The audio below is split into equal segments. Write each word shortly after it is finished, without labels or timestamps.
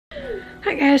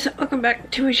Hi guys, welcome back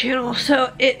to my channel.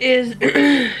 So it is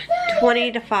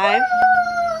 20 to 5.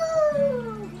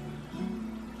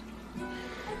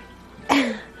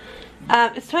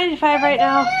 It's 20 to 5 right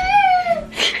now.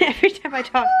 Every time I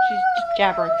talk, she's just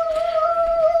jabbering.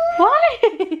 What?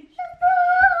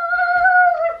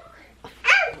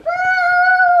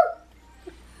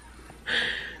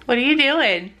 What are you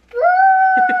doing?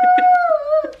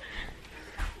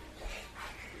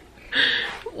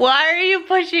 Why are you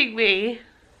pushing me?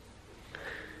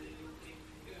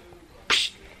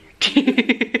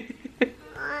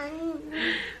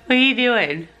 What are you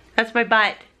doing? That's my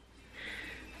butt.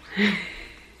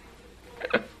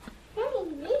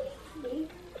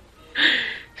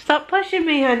 Stop pushing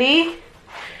me, honey.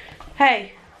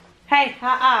 Hey. Hey,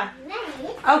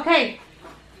 Okay.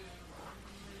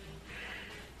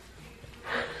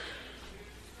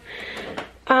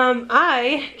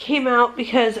 I came out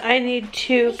because I need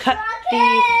to cut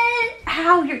the...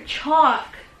 Ow, your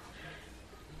chalk.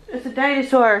 It's a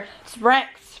dinosaur. It's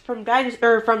Rex from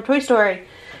Toy Story.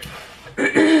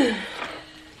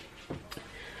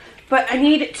 But I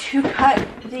need to cut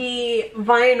the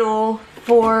vinyl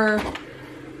for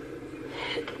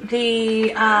the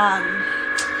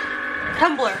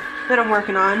tumbler that I'm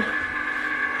working on.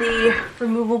 The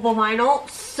removable vinyl.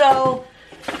 So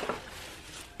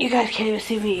you guys can't even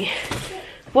see me.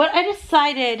 What I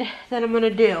decided that I'm gonna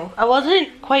do, I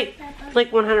wasn't quite like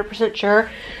 100%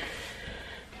 sure.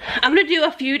 I'm gonna do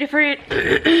a few different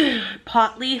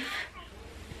pot leaf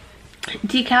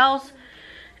decals.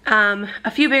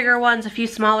 A few bigger ones, a few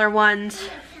smaller ones,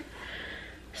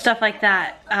 stuff like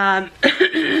that. And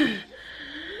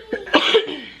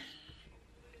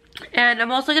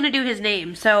I'm also gonna do his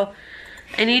name, so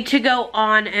I need to go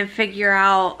on and figure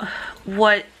out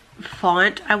what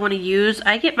font I want to use.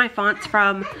 I get my fonts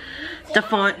from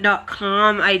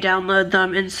thefont.com. I download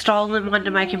them, install them onto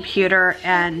my computer,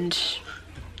 and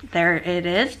there it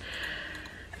is.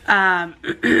 So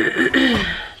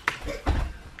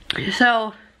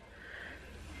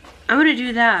I'm gonna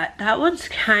do that. That one's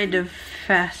kind of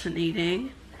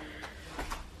fascinating.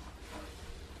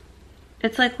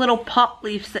 It's like little pot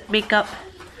leaves that make up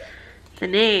the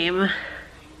name.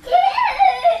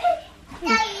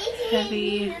 It's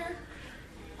heavy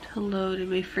to load in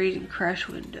my freeze and crash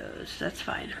windows. That's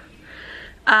fine.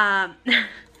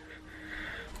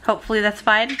 Hopefully that's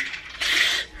fine.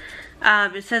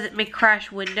 It says it may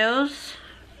crash windows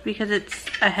because it's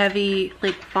a heavy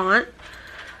like font.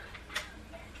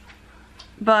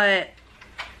 But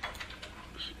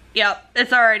yep,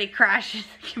 it's already crashed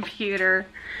the computer.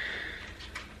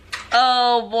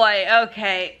 Oh boy,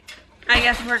 okay. I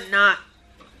guess we're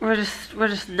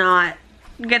just not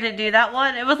gonna do that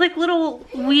one. It was like little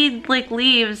weed like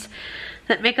leaves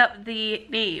that make up the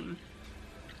name.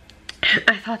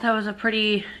 I thought that was a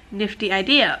pretty nifty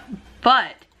idea,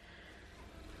 but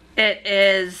it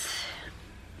is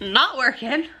not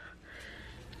working.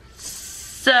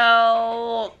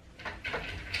 So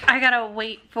I gotta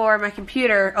wait for my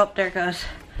computer. Oh, there it goes.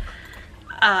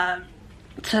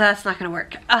 So that's not gonna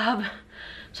work.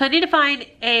 So I need to find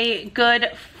a good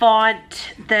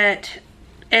font that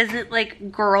isn't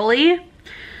like girly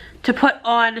to put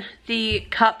on the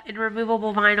cup in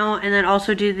removable vinyl, and then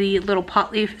also do the little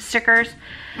pot leaf stickers.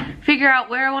 Figure out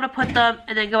where I want to put them,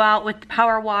 and then go out with the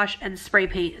power wash and spray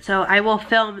paint. So I will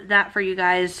film that for you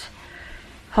guys.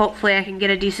 Hopefully I can get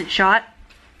a decent shot.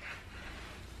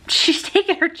 She's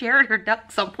taking her chair and her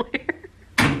duck somewhere.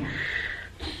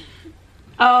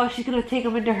 Oh, she's gonna take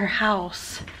them into her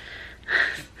house.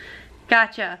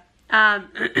 Gotcha.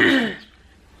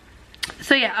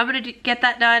 So yeah, I'm gonna get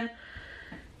that done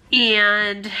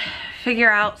and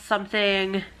figure out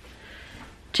something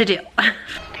to do.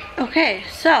 Okay,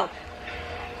 so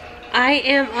I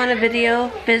am on a video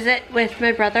visit with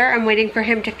my brother. I'm waiting for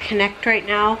him to connect right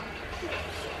now.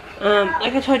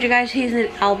 Like I told you guys, he's in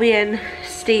Albion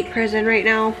State Prison right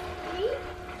now.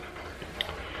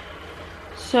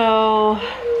 So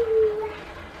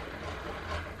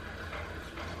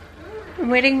I'm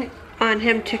waiting on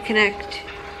him to connect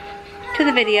to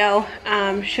the video.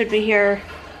 Should be here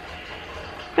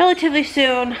relatively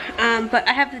soon. But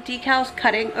I have the decals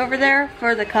cutting over there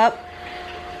for the cup,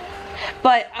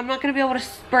 but I'm not gonna be able to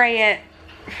spray it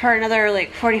for another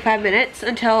like 45 minutes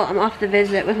until I'm off the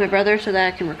visit with my brother so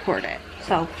that I can record it.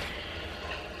 So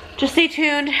just stay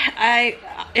tuned.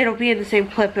 It'll be in the same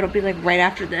clip. It'll be like right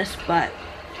after this, but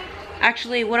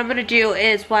actually what I'm gonna do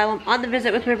is while I'm on the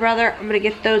visit with my brother, I'm gonna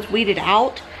get those weeded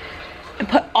out and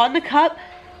put on the cup.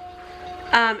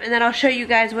 And then I'll show you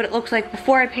guys what it looks like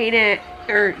before I paint it,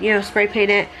 or you know, spray paint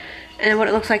it, and what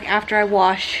it looks like after I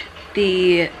wash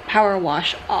the power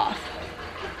wash off.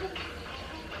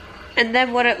 and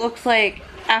then what it looks like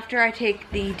after I take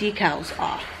the decals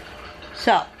off.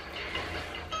 So,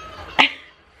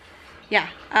 yeah,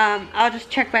 I'll just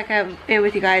check back in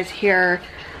with you guys here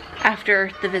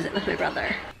after the visit with my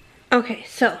brother. Okay,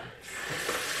 so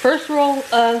first roll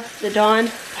of the Dawn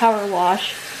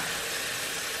Powerwash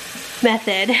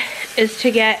method is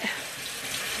to get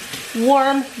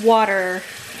warm water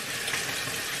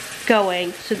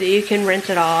going so that you can rinse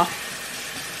it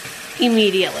off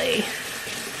immediately.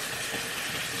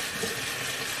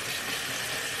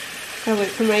 I wait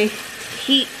for my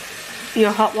heat,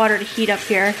 hot water to heat up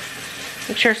here.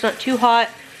 Make sure it's not too hot.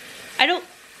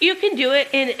 You can do it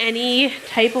in any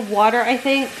type of water, I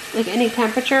think, like any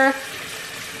temperature.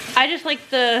 I just like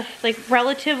the,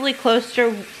 relatively close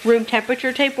to room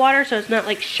temperature type water, so it's not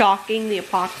like shocking the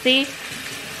epoxy.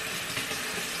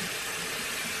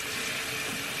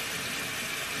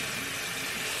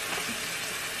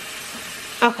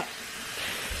 Okay.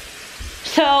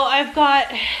 So I've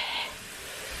got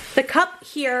the cup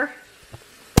here.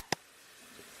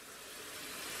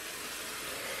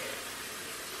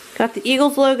 Got the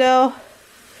Eagles logo,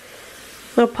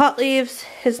 little pot leaves,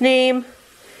 his name.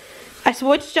 I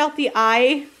switched out the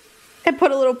eye and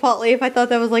put a little pot leaf. I thought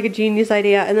that was like a genius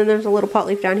idea. And then there's a little pot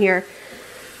leaf down here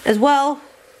as well.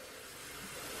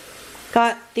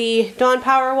 Got the Dawn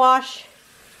Powerwash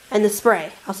and the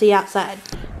spray. I'll see you outside.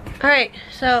 Alright,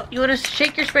 so you want to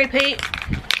shake your spray paint,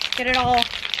 get it all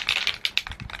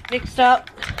mixed up.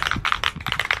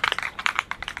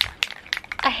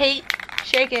 I hate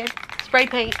shaking spray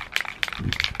paint.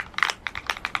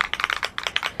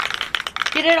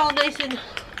 Get it all nice and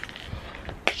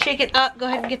shake it up. Go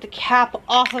ahead and get the cap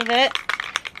off of it.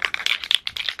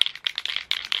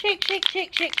 Shake, shake,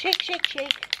 shake, shake, shake, shake,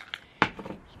 shake.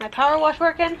 Is my power wash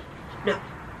working? No.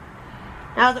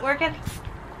 Now is it working?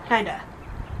 Kinda.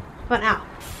 But now.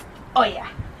 Oh yeah.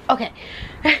 Okay.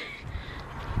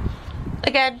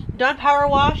 Again, Dawn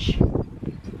Powerwash.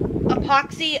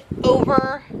 Epoxy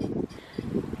over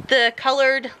the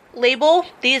colored label.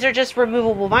 These are just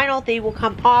removable vinyl. They will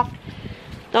come off.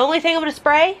 The only thing I'm going to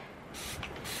spray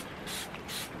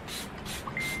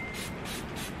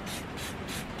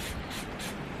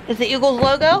is the Eagles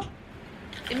logo.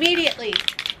 Immediately.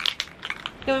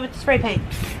 Go in with the spray paint.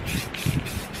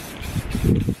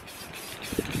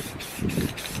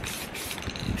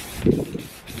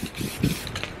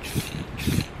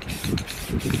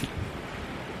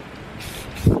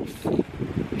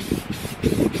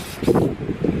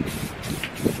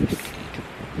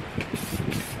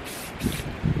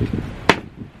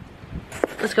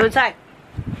 Let's go inside.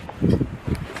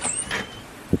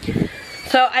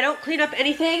 So I don't clean up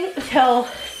anything until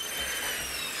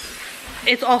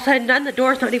it's all said and done. The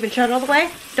door's not even shut all the way.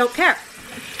 Don't care.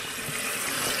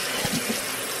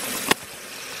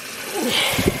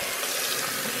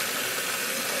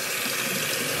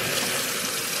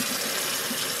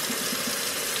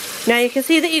 Now you can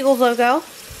see the Eagles logo,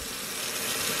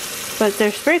 but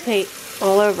there's spray paint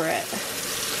all over it.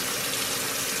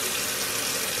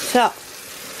 So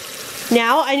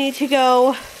now I need to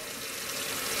go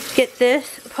get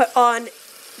this put on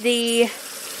the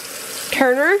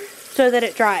turner so that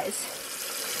it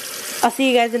dries. I'll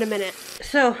see you guys in a minute.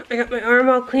 So I got my arm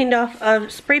all cleaned off of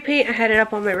spray paint. I had it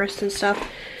up on my wrist and stuff.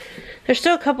 There's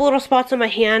still a couple little spots on my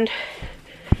hand,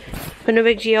 but no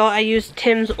big deal. I used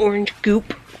Tim's orange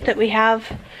goop that we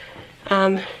have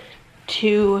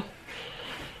to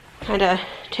kind of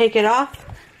take it off.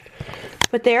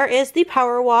 But there is the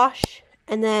Powerwash,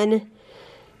 and then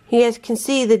you guys can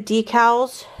see the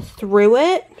decals through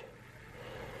it.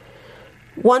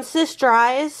 Once this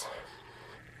dries,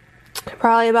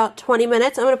 probably about 20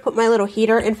 minutes, I'm going to put my little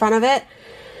heater in front of it.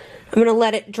 I'm going to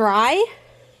let it dry,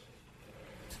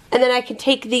 and then I can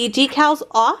take the decals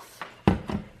off,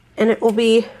 and it will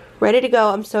be ready to go.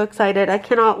 I'm so excited. I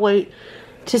cannot wait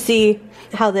to see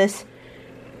how this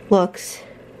looks.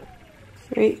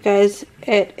 Alright guys,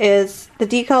 it is, the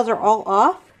decals are all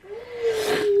off.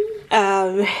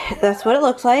 That's what it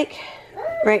looks like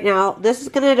right now. This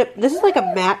is like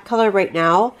a matte color right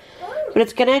now, but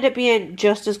it's gonna end up being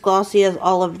just as glossy as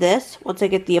all of this once I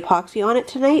get the epoxy on it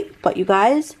tonight. But you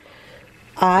guys,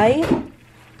 I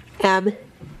am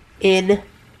in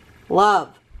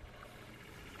love.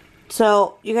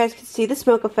 So you guys can see the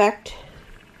smoke effect.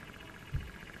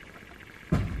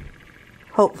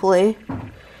 Hopefully.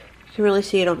 You can really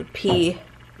see it on the P.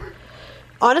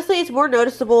 Honestly, it's more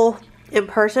noticeable in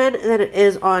person than it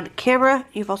is on camera.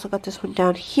 You've also got this one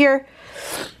down here.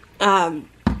 But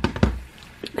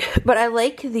I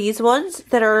like these ones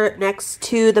that are next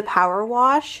to the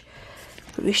Powerwash.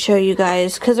 Let me show you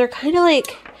guys, because they're kind of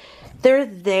like, they're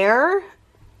there,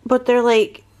 but they're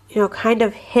like, you know, kind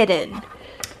of hidden.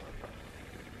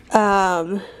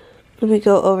 Let me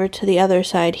go over to the other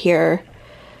side here.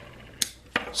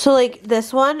 So like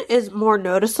this one is more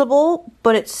noticeable,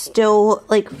 but it still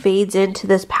like fades into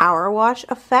this power wash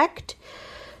effect,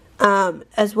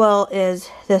 as well as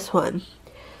this one.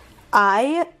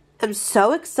 I am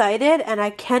so excited and I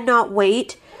cannot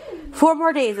wait 4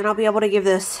 more days and I'll be able to give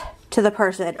this to the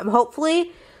person. I'm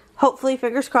hopefully,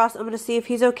 fingers crossed, I'm going to see if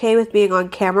he's okay with being on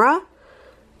camera.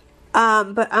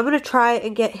 But I'm going to try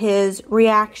and get his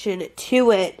reaction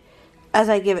to it as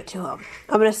I give it to him.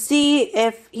 I'm going to see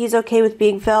if he's okay with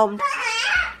being filmed.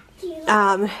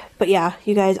 But yeah,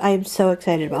 you guys, I am so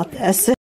excited about this.